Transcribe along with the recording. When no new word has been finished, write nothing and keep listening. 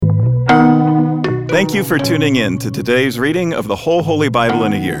Thank you for tuning in to today's reading of the whole Holy Bible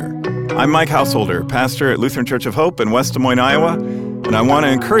in a year. I'm Mike Householder, pastor at Lutheran Church of Hope in West Des Moines, Iowa, and I want to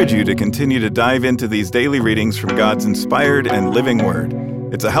encourage you to continue to dive into these daily readings from God's inspired and living Word.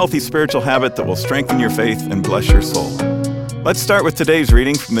 It's a healthy spiritual habit that will strengthen your faith and bless your soul. Let's start with today's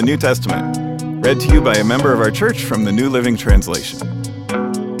reading from the New Testament, read to you by a member of our church from the New Living Translation.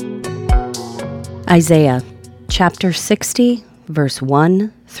 Isaiah chapter 60, verse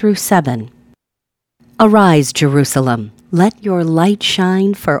 1 through 7. Arise, Jerusalem, let your light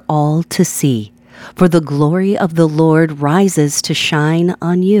shine for all to see, for the glory of the Lord rises to shine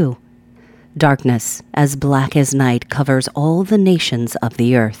on you. Darkness as black as night covers all the nations of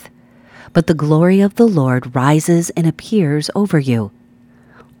the earth, but the glory of the Lord rises and appears over you.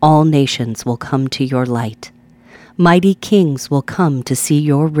 All nations will come to your light. Mighty kings will come to see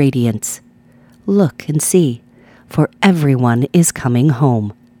your radiance. Look and see, for everyone is coming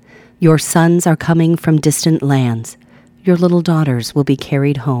home. Your sons are coming from distant lands. Your little daughters will be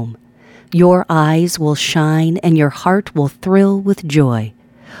carried home. Your eyes will shine and your heart will thrill with joy.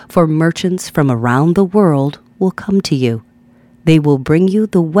 For merchants from around the world will come to you. They will bring you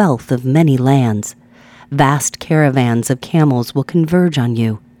the wealth of many lands. Vast caravans of camels will converge on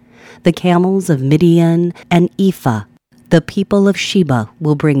you. The camels of Midian and Ephah, the people of Sheba,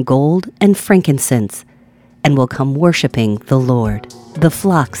 will bring gold and frankincense and will come worshiping the Lord. The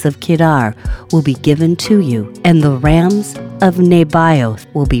flocks of Kedar will be given to you, and the rams of Nebaioth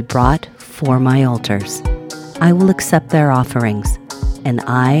will be brought for my altars. I will accept their offerings, and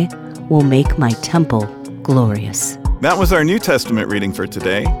I will make my temple glorious. That was our New Testament reading for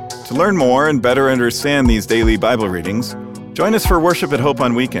today. To learn more and better understand these daily Bible readings, join us for Worship at Hope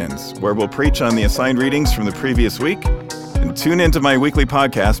on weekends, where we'll preach on the assigned readings from the previous week, and tune into my weekly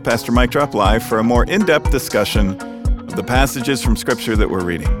podcast, Pastor Mike Drop Live, for a more in-depth discussion of the passages from Scripture that we're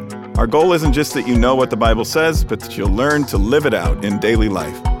reading. Our goal isn't just that you know what the Bible says, but that you'll learn to live it out in daily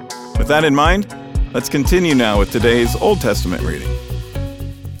life. With that in mind, let's continue now with today's Old Testament reading.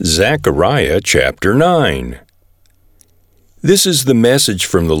 Zechariah chapter 9. This is the message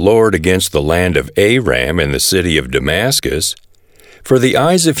from the Lord against the land of Aram and the city of Damascus. For the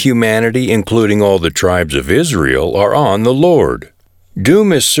eyes of humanity, including all the tribes of Israel, are on the Lord.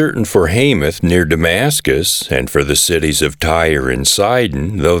 Doom is certain for Hamath near Damascus, and for the cities of Tyre and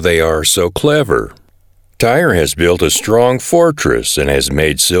Sidon, though they are so clever. Tyre has built a strong fortress, and has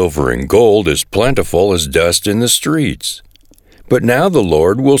made silver and gold as plentiful as dust in the streets. But now the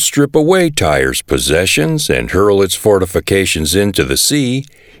Lord will strip away Tyre's possessions, and hurl its fortifications into the sea,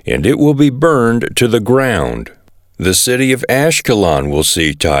 and it will be burned to the ground. The city of Ashkelon will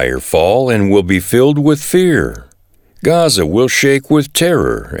see Tyre fall and will be filled with fear. Gaza will shake with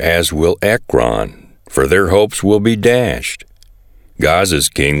terror, as will Ekron, for their hopes will be dashed. Gaza's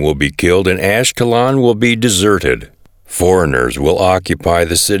king will be killed and Ashkelon will be deserted. Foreigners will occupy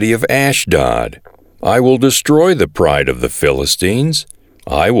the city of Ashdod. I will destroy the pride of the Philistines.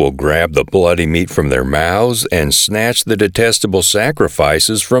 I will grab the bloody meat from their mouths and snatch the detestable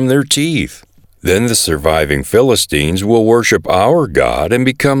sacrifices from their teeth. Then the surviving Philistines will worship our God and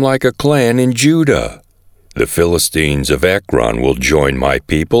become like a clan in Judah. The Philistines of Ekron will join my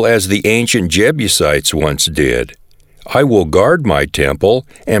people as the ancient Jebusites once did. I will guard my temple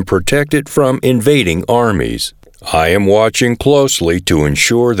and protect it from invading armies. I am watching closely to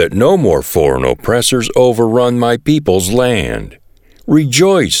ensure that no more foreign oppressors overrun my people's land.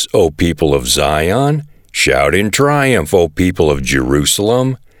 Rejoice, O people of Zion! Shout in triumph, O people of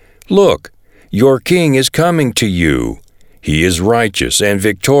Jerusalem! Look, your king is coming to you. He is righteous and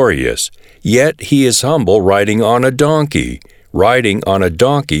victorious, yet he is humble, riding on a donkey's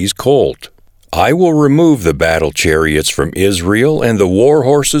colt. I will remove the battle chariots from Israel and the war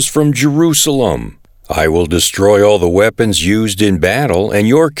horses from Jerusalem. I will destroy all the weapons used in battle, and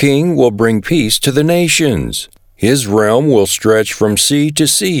your king will bring peace to the nations. His realm will stretch from sea to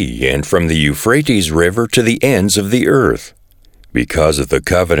sea, and from the Euphrates River to the ends of the earth. Because of the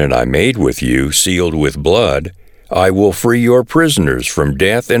covenant I made with you, sealed with blood, I will free your prisoners from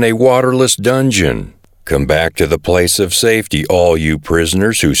death in a waterless dungeon. Come back to the place of safety, all you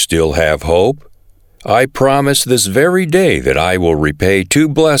prisoners who still have hope. I promise this very day that I will repay 2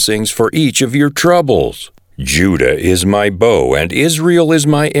 blessings for each of your troubles. Judah is my bow, and Israel is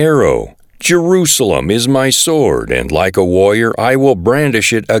my arrow. Jerusalem is my sword, and like a warrior I will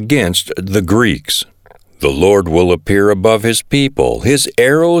brandish it against the Greeks. The Lord will appear above his people. His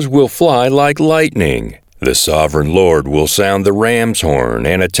arrows will fly like lightning. The sovereign Lord will sound the ram's horn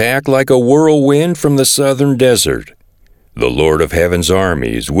and attack like a whirlwind from the southern desert. The Lord of heaven's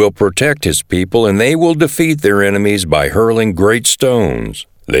armies will protect his people, and they will defeat their enemies by hurling great stones.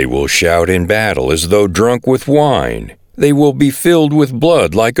 They will shout in battle as though drunk with wine. They will be filled with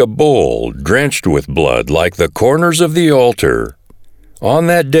blood like a bowl, drenched with blood like the corners of the altar. On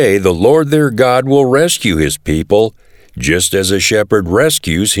that day the Lord their God will rescue his people, just as a shepherd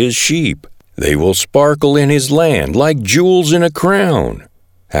rescues his sheep. They will sparkle in his land like jewels in a crown.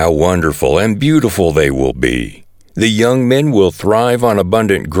 How wonderful and beautiful they will be! The young men will thrive on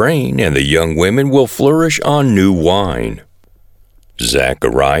abundant grain, and the young women will flourish on new wine.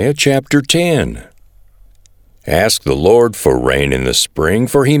 Zechariah chapter 10. Ask the Lord for rain in the spring,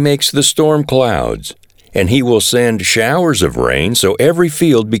 for he makes the storm clouds, and he will send showers of rain so every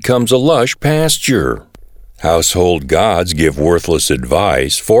field becomes a lush pasture. Household gods give worthless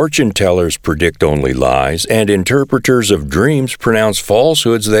advice, fortune-tellers predict only lies, and interpreters of dreams pronounce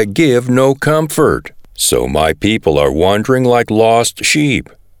falsehoods that give no comfort. So my people are wandering like lost sheep.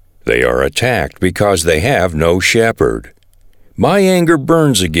 They are attacked because they have no shepherd. My anger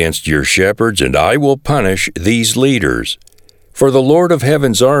burns against your shepherds, and I will punish these leaders. For the Lord of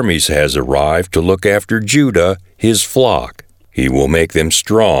heaven's armies has arrived to look after Judah, his flock. He will make them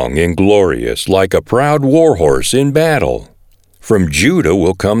strong and glorious, like a proud war horse in battle. From Judah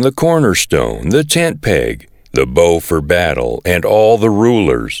will come the cornerstone, the tent peg, the bow for battle, and all the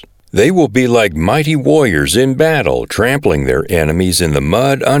rulers. They will be like mighty warriors in battle, trampling their enemies in the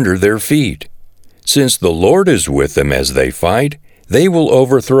mud under their feet. Since the Lord is with them as they fight, they will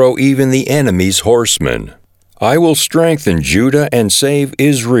overthrow even the enemy's horsemen. I will strengthen Judah and save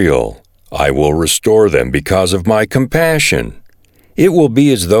Israel. I will restore them because of my compassion. It will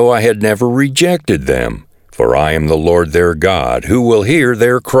be as though I had never rejected them, for I am the Lord their God, who will hear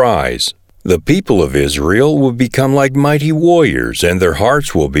their cries. The people of Israel will become like mighty warriors, and their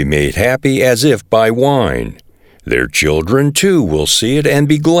hearts will be made happy as if by wine. Their children too will see it and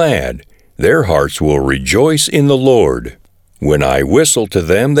be glad. Their hearts will rejoice in the Lord. When I whistle to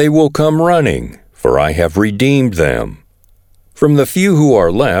them, they will come running, for I have redeemed them. From the few who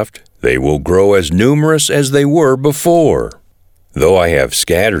are left, they will grow as numerous as they were before. Though I have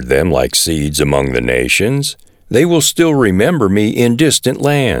scattered them like seeds among the nations, they will still remember me in distant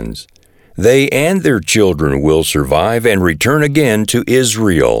lands. They and their children will survive and return again to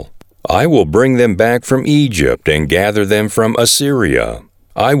Israel. I will bring them back from Egypt and gather them from Assyria.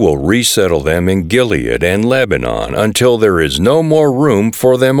 I will resettle them in Gilead and Lebanon until there is no more room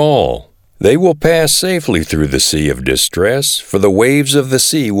for them all. They will pass safely through the sea of distress, for the waves of the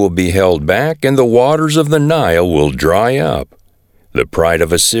sea will be held back and the waters of the Nile will dry up. The pride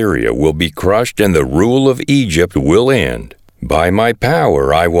of Assyria will be crushed and the rule of Egypt will end. By my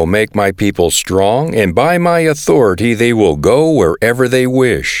power I will make my people strong, and by my authority they will go wherever they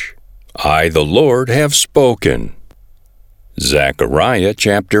wish. I, the Lord, have spoken. Zechariah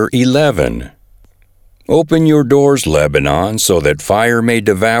chapter 11. Open your doors, Lebanon, so that fire may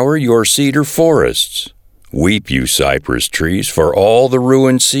devour your cedar forests. Weep, you cypress trees, for all the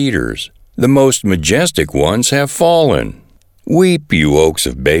ruined cedars. The most majestic ones have fallen. Weep, you oaks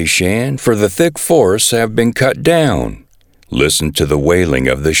of Bashan, for the thick forests have been cut down. Listen to the wailing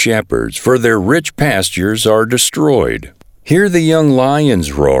of the shepherds, for their rich pastures are destroyed. Hear the young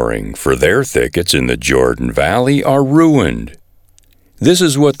lions roaring, for their thickets in the Jordan Valley are ruined. This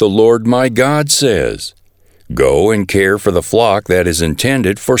is what the Lord my God says. Go and care for the flock that is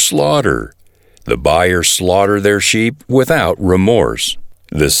intended for slaughter. The buyers slaughter their sheep without remorse.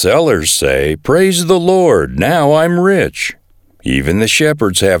 The sellers say, Praise the Lord, now I'm rich. Even the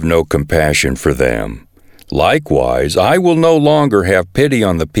shepherds have no compassion for them. Likewise, I will no longer have pity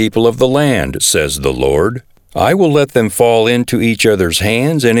on the people of the land, says the Lord. I will let them fall into each other's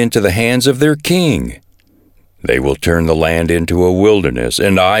hands and into the hands of their king. They will turn the land into a wilderness,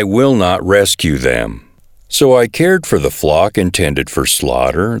 and I will not rescue them. So I cared for the flock intended for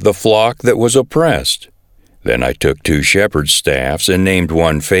slaughter, the flock that was oppressed. Then I took 2 shepherds' staffs and named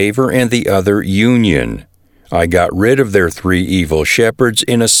one Favor and the other Union. I got rid of their 3 evil shepherds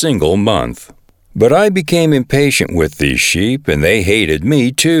in a single month. But I became impatient with these sheep, and they hated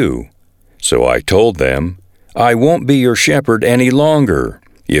me too. So I told them, I won't be your shepherd any longer.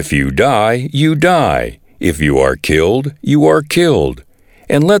 If you die, you die. If you are killed, you are killed.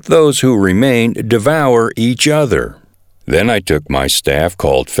 And let those who remain devour each other. Then I took my staff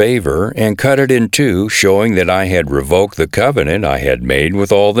called Favor and cut it in 2, showing that I had revoked the covenant I had made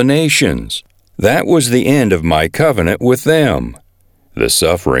with all the nations. That was the end of my covenant with them. The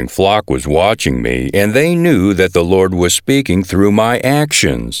suffering flock was watching me, and they knew that the Lord was speaking through my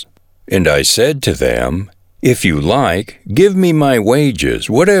actions. And I said to them, If you like, give me my wages,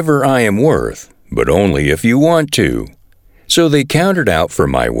 whatever I am worth, but only if you want to. So they counted out for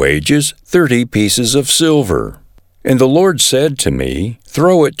my wages 30 pieces of silver. And the Lord said to me,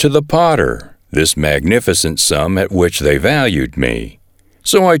 Throw it to the potter, this magnificent sum at which they valued me.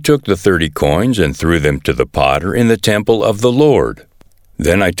 So I took the 30 coins and threw them to the potter in the temple of the Lord.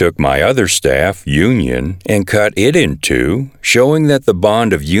 Then I took my other staff, Union, and cut it in two, showing that the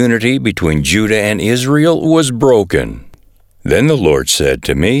bond of unity between Judah and Israel was broken. Then the Lord said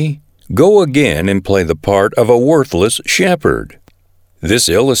to me, Go again and play the part of a worthless shepherd. This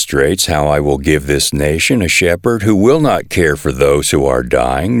illustrates how I will give this nation a shepherd who will not care for those who are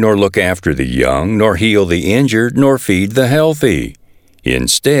dying, nor look after the young, nor heal the injured, nor feed the healthy.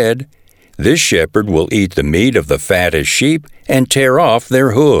 Instead, this shepherd will eat the meat of the fattest sheep and tear off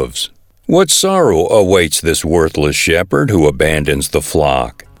their hooves. What sorrow awaits this worthless shepherd who abandons the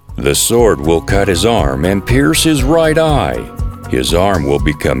flock? The sword will cut his arm and pierce his right eye. His arm will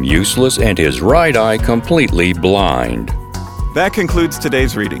become useless and his right eye completely blind. That concludes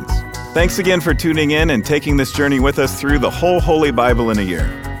today's readings. Thanks again for tuning in and taking this journey with us through the whole Holy Bible in a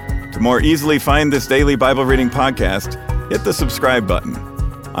year. To more easily find this daily Bible reading podcast, hit the subscribe button.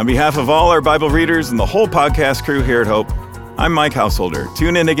 On behalf of all our Bible readers and the whole podcast crew here at Hope, I'm Mike Householder.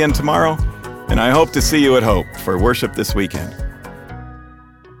 Tune in again tomorrow, and I hope to see you at Hope for worship this weekend.